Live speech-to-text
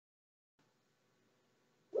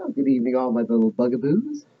Well, good evening, all my little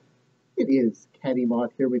bugaboos. It is Caddie Moth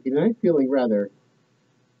here with you tonight, feeling rather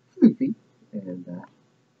floofy and,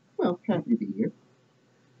 well, happy to be here.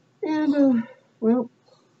 And, well,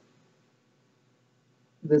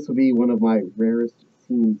 this will be one of my rarest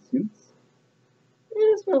seen suits. And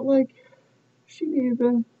I just felt like she needed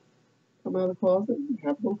to come out of the closet and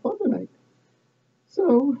have a little fun tonight.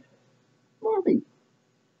 So, Mothy.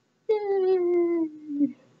 Yay!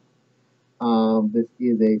 This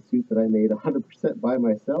is a suit that I made 100% by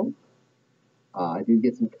myself. I did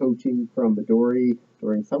get some coaching from Midori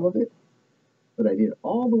during some of it, but I did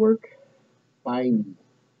all the work by me.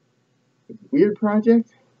 It's a weird project,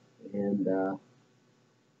 and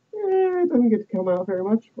it doesn't get to come out very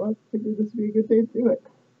much, but I figured this would be a good day to do it.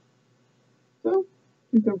 So,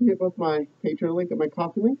 please don't forget both my Patreon link and my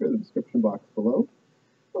Ko-fi link are in the description box below.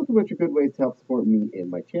 Both of which are good ways to help support me and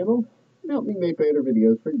my channel, and help me make better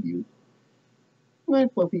videos for you, my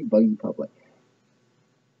fluffy, buggy public.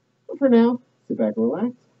 But for now, sit back and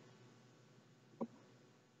relax.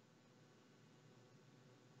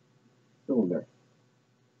 Cylinder.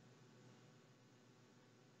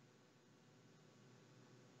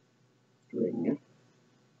 String.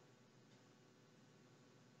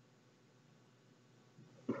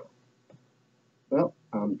 Well,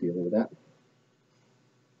 I'm dealing with that.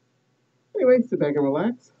 Anyway, sit back and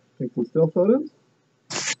relax. Take some still photos.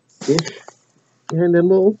 And then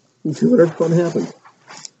we'll see whatever fun happens.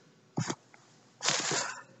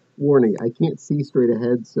 Warning, I can't see straight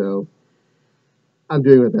ahead, so I'm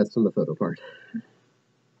doing my best on the photo part.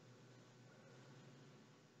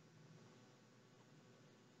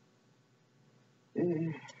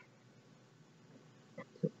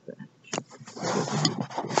 Tilt that.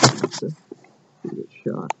 Good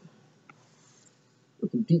shot.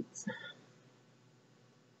 With some deets.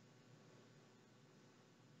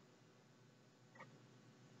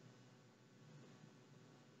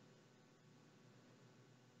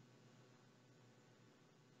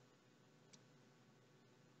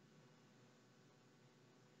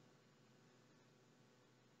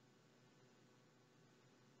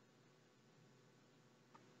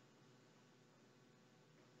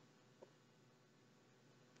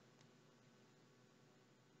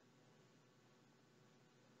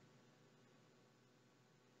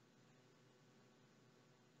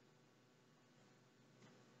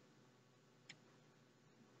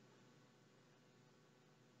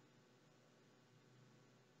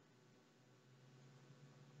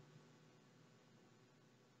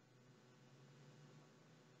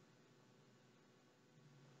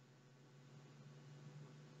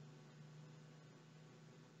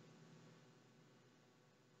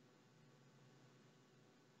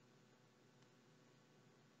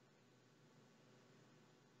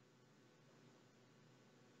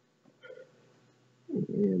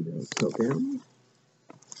 And tilt down.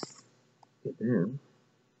 Get down.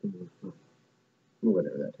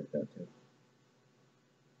 Whatever that turns out to.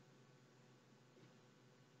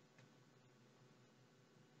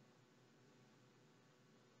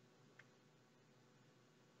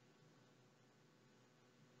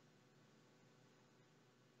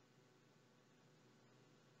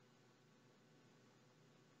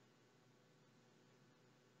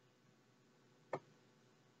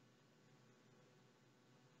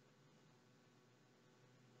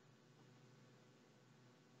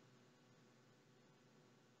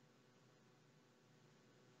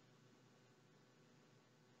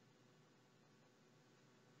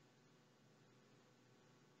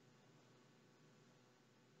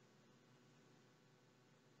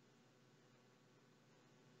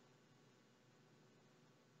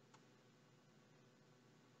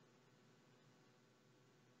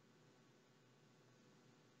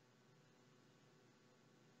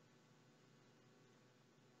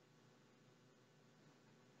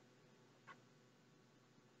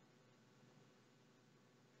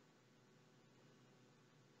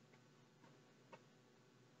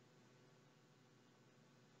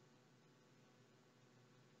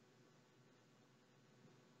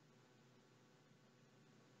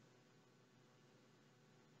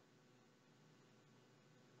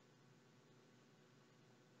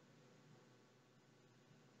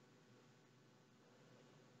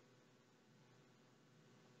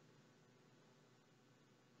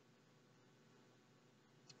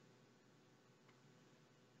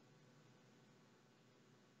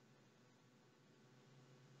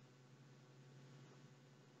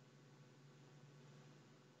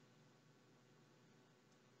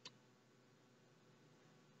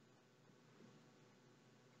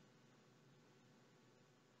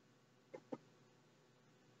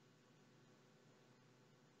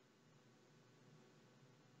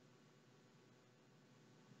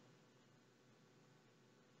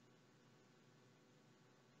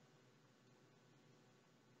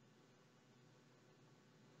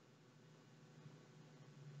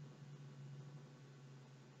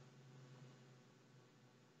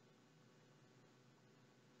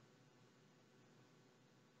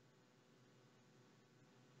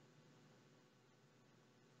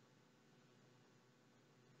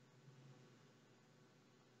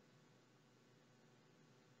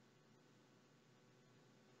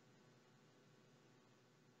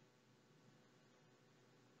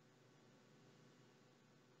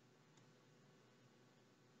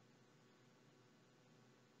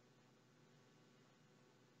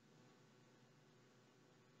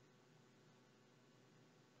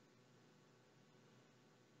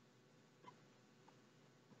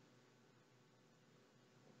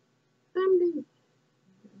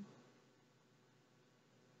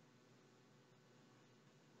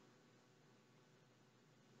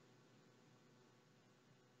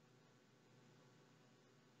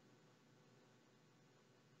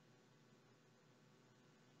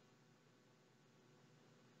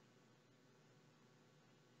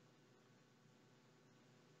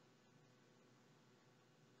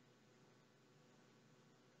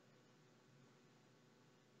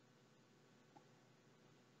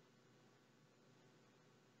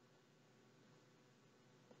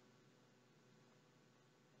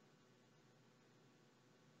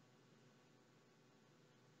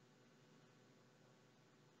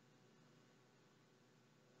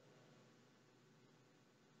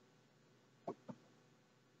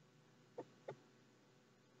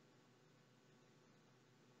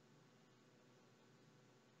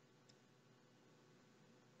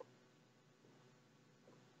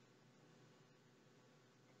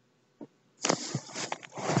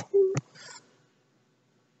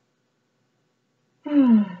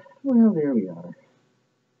 Well, there we are.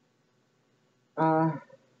 Uh,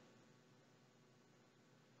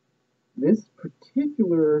 this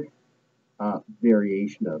particular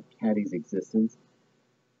variation of Caddie's existence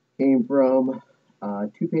came from a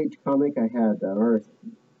two-page comic I had an artist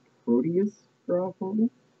Proteus draw for me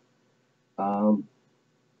um,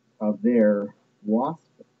 of their wasp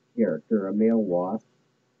character, a male wasp,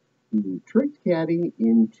 who tricked Caddie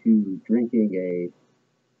into drinking a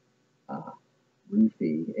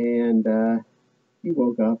roofie, and he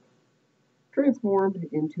woke up transformed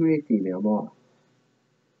into a female moth.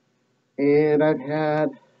 And I've had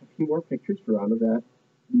a few more pictures drawn of that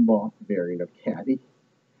moth variant of Caddie.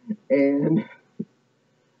 And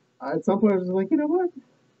at some point I was like, you know what?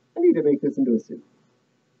 I need to make this into a suit.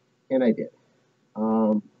 And I did.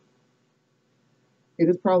 Um, it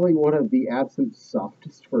is probably one of the absolute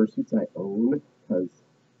softest fursuits I own because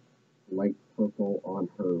light purple on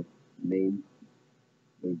her main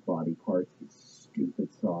body parts is stupid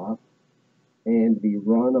soft. And the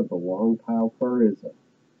run of the long pile fur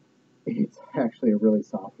it's actually a really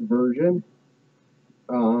soft version.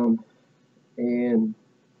 Um, and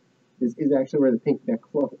this is actually where the pink neck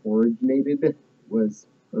fluff originated, was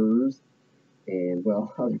hers. And,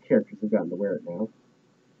 well, other characters have gotten to wear it now.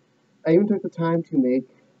 I even took the time to make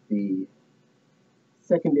the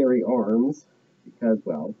secondary arms because,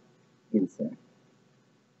 well, insect.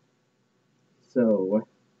 So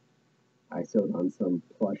I sewed on some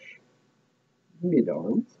plush mid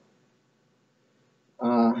arms.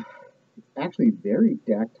 It's actually very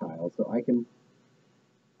tactile, so I can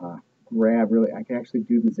I can actually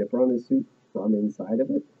do the zipper on this suit from inside of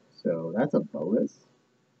it. So that's a bonus.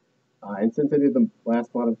 And since I did the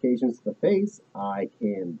last modifications to the face, I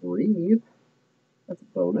can breathe. That's a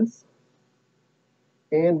bonus.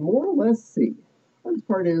 And more or less see. Hardest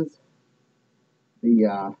part is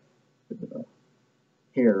the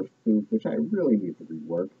hair foof, which I really need to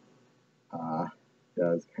rework.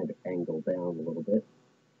 Does kind of angle down a little bit.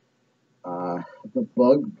 The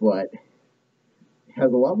bug butt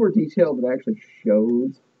has a lot more detail than it actually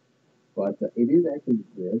shows, but it is actually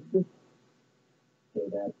ribbed so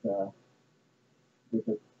that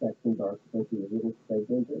different sections are supposed to be a little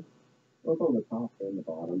segmented, both on the top and the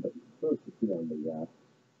bottom, but you're supposed to see on the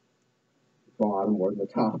bottom or the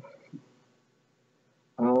top.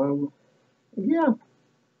 Yeah.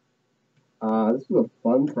 This was a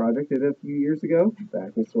fun project I did a few years ago,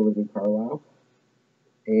 back when I still lived in Carlisle.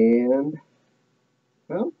 And,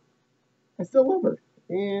 well, I still love her.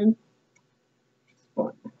 And she's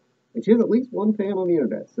fun. And she has at least one fan on the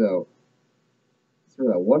internet, so it's for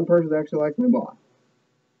that one person that actually likes my moth.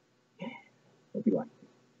 Hope you like it.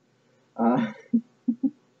 Uh,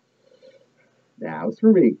 now it's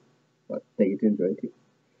for me, but they get to enjoy it too.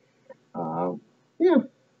 Yeah.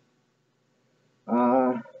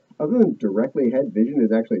 Other than directly ahead, vision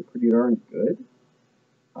is actually pretty darn good.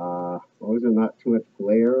 As long as there's not too much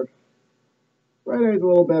glare. Right eye's a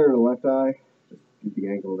little better than the left eye, just due to the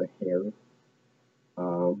angle of the hair.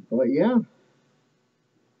 But yeah,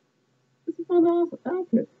 it's a fun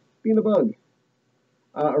outfit, being a bug.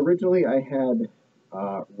 Originally, I had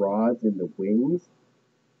rods in the wings,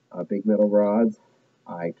 big metal rods.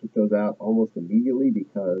 I took those out almost immediately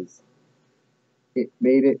because it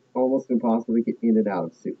made it almost impossible to get in and out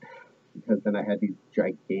of suit. Because then I had these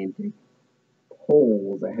gigantic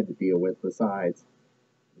holes I had to deal with besides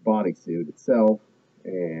the bodysuit itself,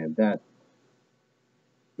 and that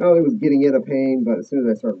not only was getting in a pain, but as soon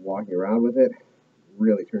as I started walking around with it,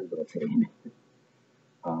 really turned into a pain.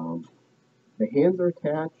 The hands are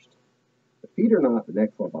attached, the feet are not, the neck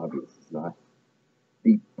flap obviously is not.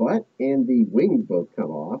 The butt and the wings both come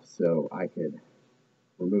off, so I could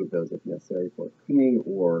remove those if necessary for cleaning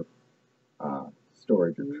or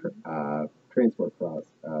storage or transport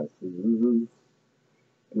processes. And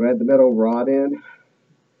when I had the metal rod in,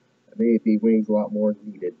 I made the wings a lot more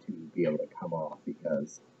needed to be able to come off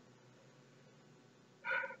because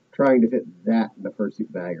trying to fit that in the fursuit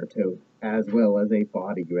bag or two, as well as a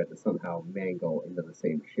body you had to somehow mangle into the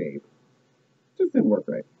same shape, just didn't work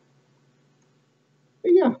right.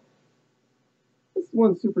 But yeah, this is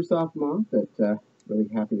one super soft moth that really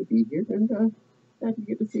happy to be here and happy to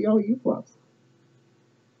get to see all you fluffs.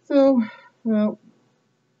 So, well,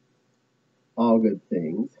 all good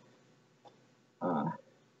things.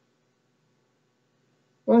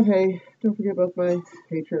 But hey, don't forget about my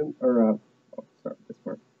Patreon, or, start with this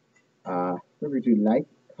part. Remember to like,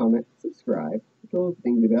 comment, subscribe, hit the little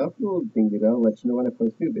dingy bell, let you know when I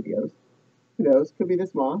post new videos. Who knows, could be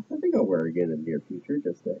this moth. I think I'll wear her again in the near future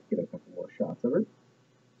just to get a couple more shots of her.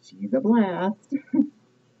 She's a blast.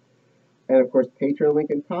 And of course, Patreon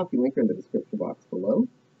link and coffee link are in the description box below,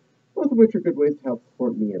 both of which are good ways to help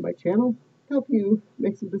support me and my channel, help you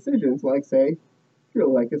make some decisions, like, say, if you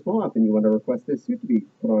really like this moth and you want to request this suit to be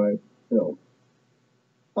put on a film.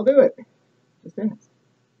 I'll do it. Just ask.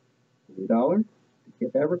 $1 to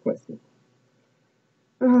get that requested.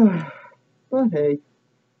 But hey,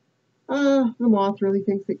 the moth really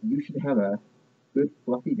thinks that you should have a good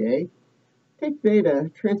fluffy day. Take today to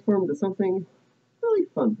transform into something really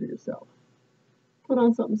fun for yourself. Put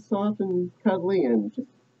on something soft and cuddly and just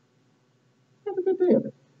have a good day of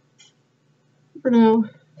it. For now,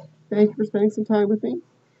 thank you for spending some time with me.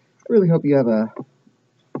 I really hope you have a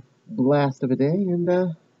blast of a day and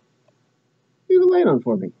leave a light on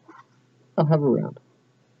for me. I'll have a round.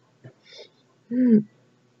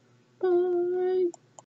 Bye.